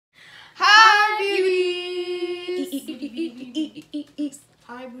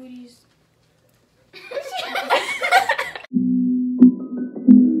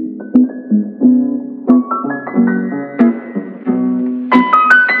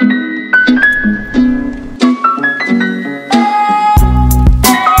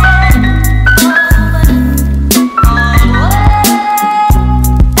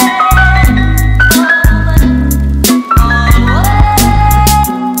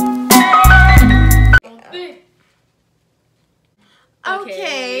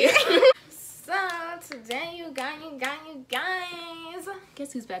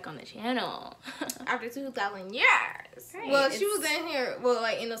guess who's back on the channel? After 2,000 years. Right, Well, she was in here, well,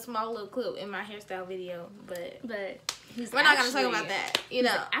 like in a small little clip in my hairstyle video, but we're not gonna talk about that. You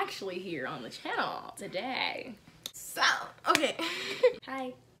know, actually here on the channel today. So okay.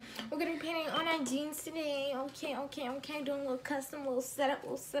 Hi. We're gonna be painting on our jeans today. Okay. Doing a little custom, little setup.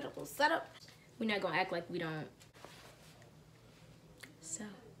 We're not gonna act like we don't. So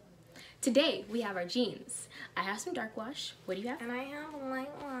today we have our jeans. I have some dark wash. What do you have? And I have a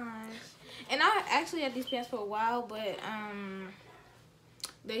light wash. And I actually had these pants for a while, but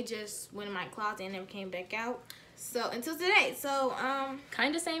they just went in my closet and never came back out. So until today. So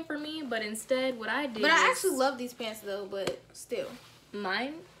kind of same for me, but instead what I did. But I actually love these pants though. But still,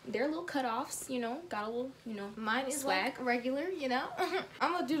 mine, they're little cutoffs. You know, got a little, you know. Mine is swag. like regular. You know.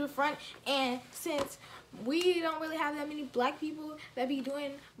 I'm gonna do the front, and since we don't really have that many black people that be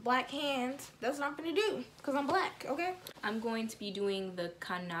doing black hands, that's what I'm gonna do, cause I'm black, okay? I'm going to be doing the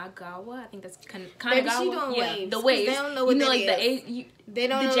Kanagawa. I think that's Kanagawa. Baby, she doing waves. The waves. They don't know what that is. They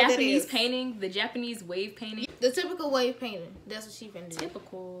don't know the what Japanese that is. painting, the Japanese wave painting. The typical wave painting. That's what she finna do.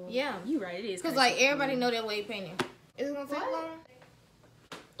 Typical. Yeah. You right, it is. Cause like everybody know that wave painting. Is it gonna take long?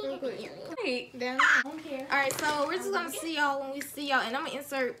 Wait. Down. Alright, so we're just gonna see y'all when we see y'all, and I'm gonna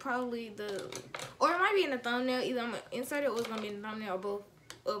insert probably or it might be in the thumbnail. Either I'm gonna insert it or it's gonna be in the thumbnail, or both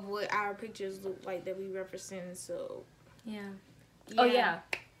of what our pictures look like that we represent. So yeah. Oh yeah.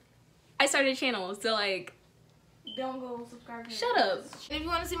 I started a channel, so like, don't go subscribe. Shut up. And if you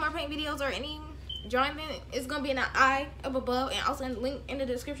want to see more paint videos or any drawing thing, it's gonna be in the eye up above, and also in the link in the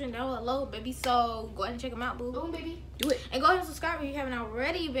description down below, baby. So go ahead and check them out, boo. Oh, baby, do it. And go ahead and subscribe if you haven't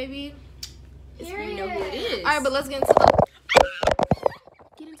already, baby. You know who it is. All right, but let's get into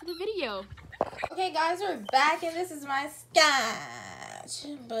the video. Okay, guys, we're back, and this is my sketch.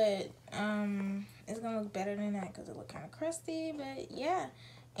 But it's gonna look better than that because it looked kind of crusty. But yeah.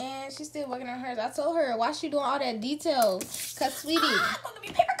 And she's still working on hers. I told her, why she doing all that details? Cause sweetie, I'm gonna be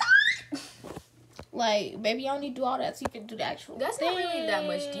paper cut. Like, baby, you don't need to do all that so you can do the actual That's thing. not really that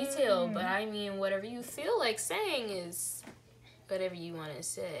much detail, but I mean, whatever you feel like saying is whatever you want to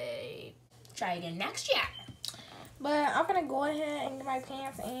say. Try again next year. But I'm gonna go ahead and get my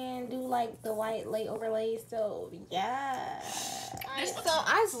pants and do like the white lay overlay. So yeah. So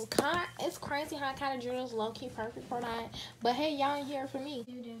it's crazy how I kind of drew this low key perfect for that. But hey, y'all ain't here for me.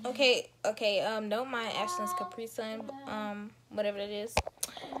 Okay. Don't mind Ashton's Capri Sun, whatever it is,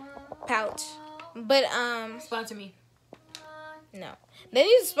 pouch. But sponsor me. No, they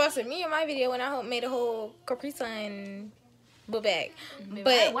need to sponsor me in my video when I made a whole Capri Sun book bag. Maybe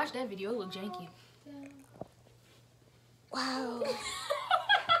but I watched that video. It looked janky. Wow.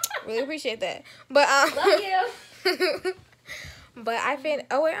 Really appreciate that. But love you. But I finished.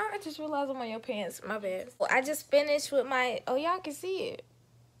 Oh wait, I just realized I'm on your pants. My bad. Well, I just finished with my. Oh, y'all can see it.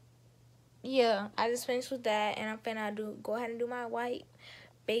 Yeah, I just finished with that, and I'm finna go ahead and do my white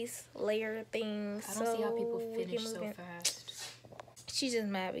base layer thing. I don't see how people finish so fast. She's just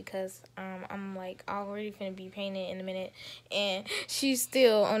mad because I'm like already finna be painting in a minute, and she's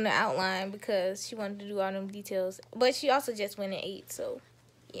still on the outline because she wanted to do all them details. But she also just went and ate, so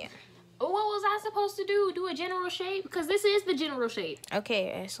yeah. What was I supposed to do? Do a general shape? Because this is the general shape.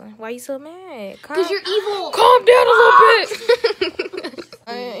 Okay, Ashley, why are you so mad? Because you're evil. Calm down a little bit.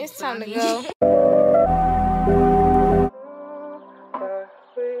 It's time to go.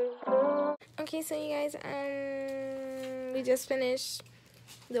 Okay, so you guys, we just finished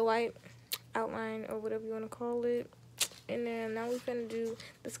the white outline or whatever you want to call it, and then now we're gonna do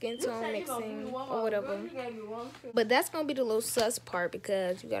the skin tone mixing or whatever. But that's gonna be the little sus part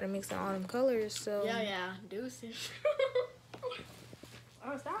because you gotta mix in all them colors. So yeah, deuces.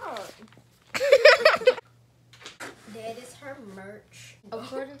 Oh, stop. That is her merch.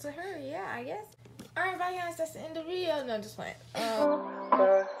 According to her, yeah, I guess. All right, bye guys. That's the end of the video. No, just playing. Oh,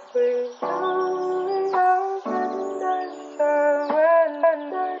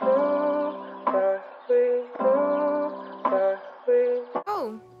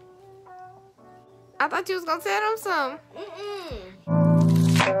 I thought you was gonna tell them something.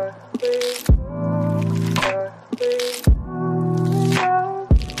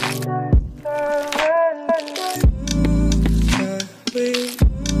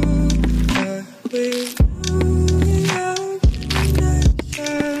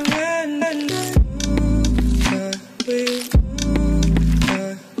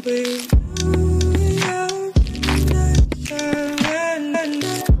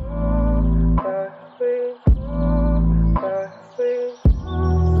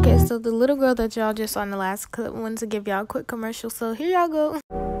 So the little girl that y'all just saw in the last clip wanted to give y'all a quick commercial, so here y'all go.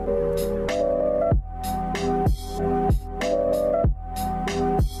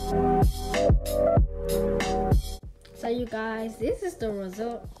 you guys, this is the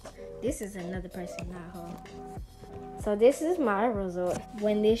result. This is another person, not her. So this is my result.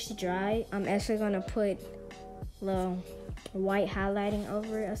 When this dry, I'm actually gonna put little white highlighting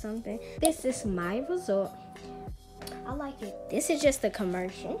over it or something. This is my result. I like it. This is just a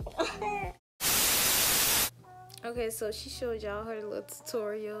commercial. Okay, so she showed y'all her little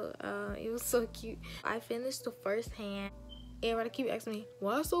tutorial. It was so cute. I finished the first hand. Everybody keep asking me,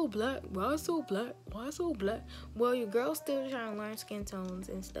 why so black? Why so black? Why so black? Well, your girl's still trying to learn skin tones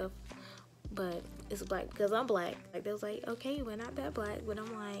and stuff, but it's black because I'm black. Like, they was like, okay, we're not that black, but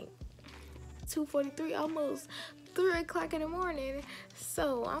I'm like 2:43, almost 3 o'clock in the morning.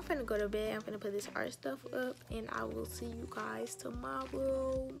 So I'm finna go to bed. I'm finna put this art stuff up, and I will see you guys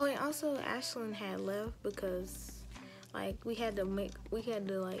tomorrow. Oh, and also Ashlyn had left because like we had to make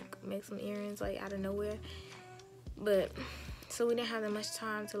some earrings like out of nowhere, but so we didn't have that much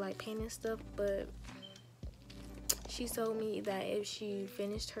time to like paint and stuff. But she told me that if she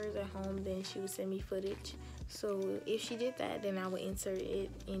finished hers at home, then she would send me footage. So if she did that, then I would insert it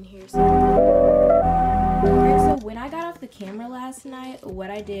in here. So when I got off the camera last night, what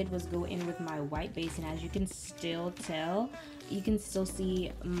I did was go in with my white base, and as you can still tell, you can still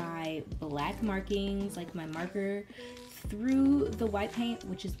see my black markings, like my marker, through the white paint,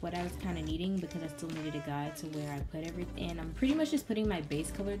 which is what I was kind of needing because I still needed a guide to where I put everything. I'm pretty much just putting my base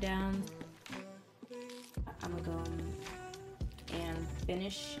color down. I'm gonna go and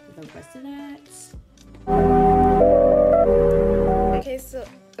finish the rest of that. Okay,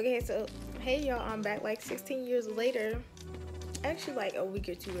 so hey y'all, I'm back like 16 years later. Actually like a week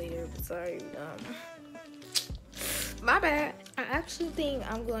or two later, but sorry, my bad. I actually think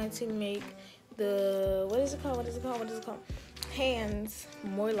I'm going to make the what is it called hands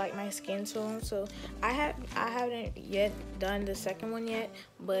more like my skin tone. So I haven't yet done the second one yet,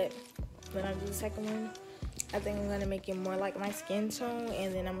 but when I do the second one, I think I'm gonna make it more like my skin tone,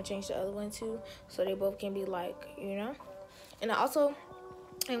 and then I'm gonna change the other one too, so they both can be like, you know. And also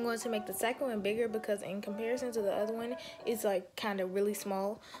I'm going to make the second one bigger because in comparison to the other one, it's like kind of really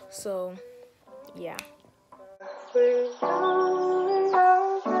small. So yeah.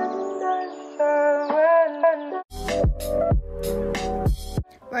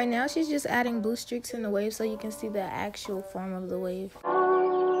 Right now she's just adding blue streaks in the wave so you can see the actual form of the wave.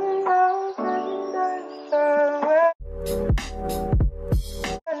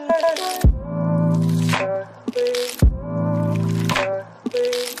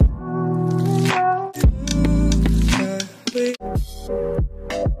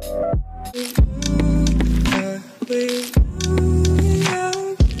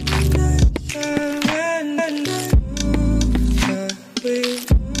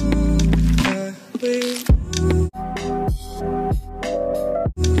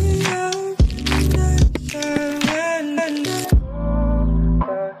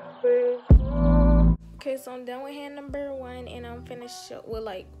 Okay, so I'm done with hand number 1, and I'm finished with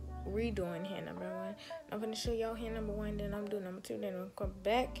like redoing hand number 1. I'm gonna show y'all hand number 1, then I'm doing number 2, then I'll come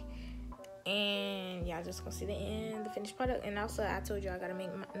back, and y'all just gonna see the end, the finished product. And also I told you I gotta make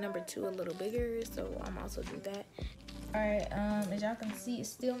number 2 a little bigger, so I'm also do that. Alright, as y'all can see, it's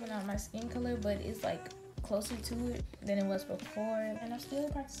still not my skin color, but it's like closer to it than it was before, and I'm still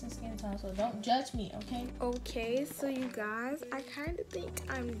practicing skin tone, so don't judge me, okay? Okay, so you guys, I kind of think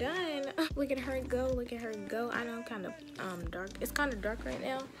I'm done. Look at her go, look at her go. I know I'm kind of dark. It's kind of dark right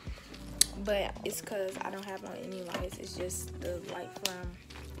now, but it's because I don't have on any lights. It's just the light from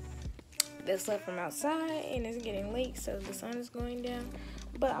that's left from outside, and it's getting late, so the sun is going down.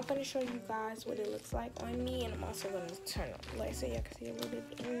 But I'm gonna show you guys what it looks like on me, and I'm also gonna turn on the light so y'all can see a little bit.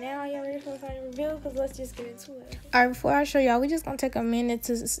 And now y'all ready for the final reveal? Because let's just get into it. Alright, before I show y'all, we just gonna take a minute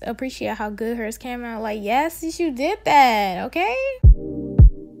to appreciate how good hers came out. Like, yes, you did that, okay?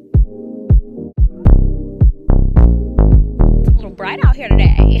 It's a little bright out here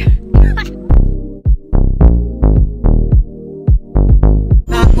today.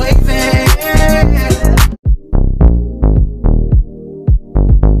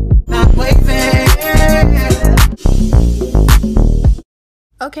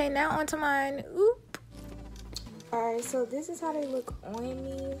 Okay, now onto mine. Oop. Alright, so this is how they look on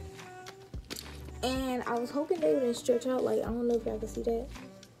me. And I was hoping they wouldn't stretch out. Like, I don't know if y'all can see that.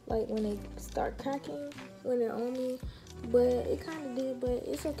 Like, when they start cracking when they're on me. But it kind of did, but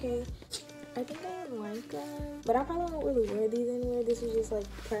it's okay. I think I like them. But I probably won't really wear these anywhere. This is just, like,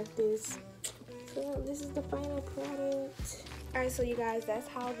 practice. So, this is the final product. Alright, so you guys, that's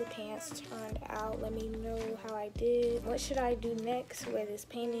how the pants turned out. Let me know how I did. What should I do next? Whether it's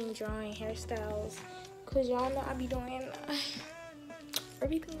painting, drawing, hairstyles. Because y'all know I be doing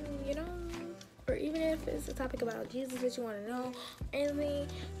everything, you know. or even if it's a topic about Jesus that you want to know, anything,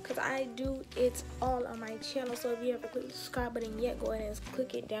 because I do it all on my channel. So if you haven't clicked the subscribe button yet, go ahead and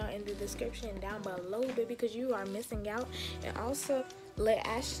click it down in the description down below, baby, because you are missing out. And also let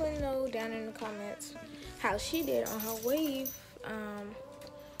Ashley know down in the comments how she did on her wave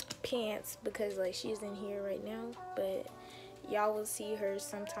pants, because like she's in here right now, but y'all will see her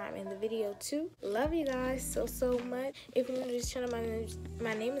sometime in the video too. Love you guys so much. If you're new to this channel,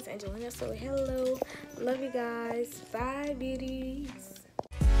 my name is Angelina, so hello. Love you guys. Bye, beauties.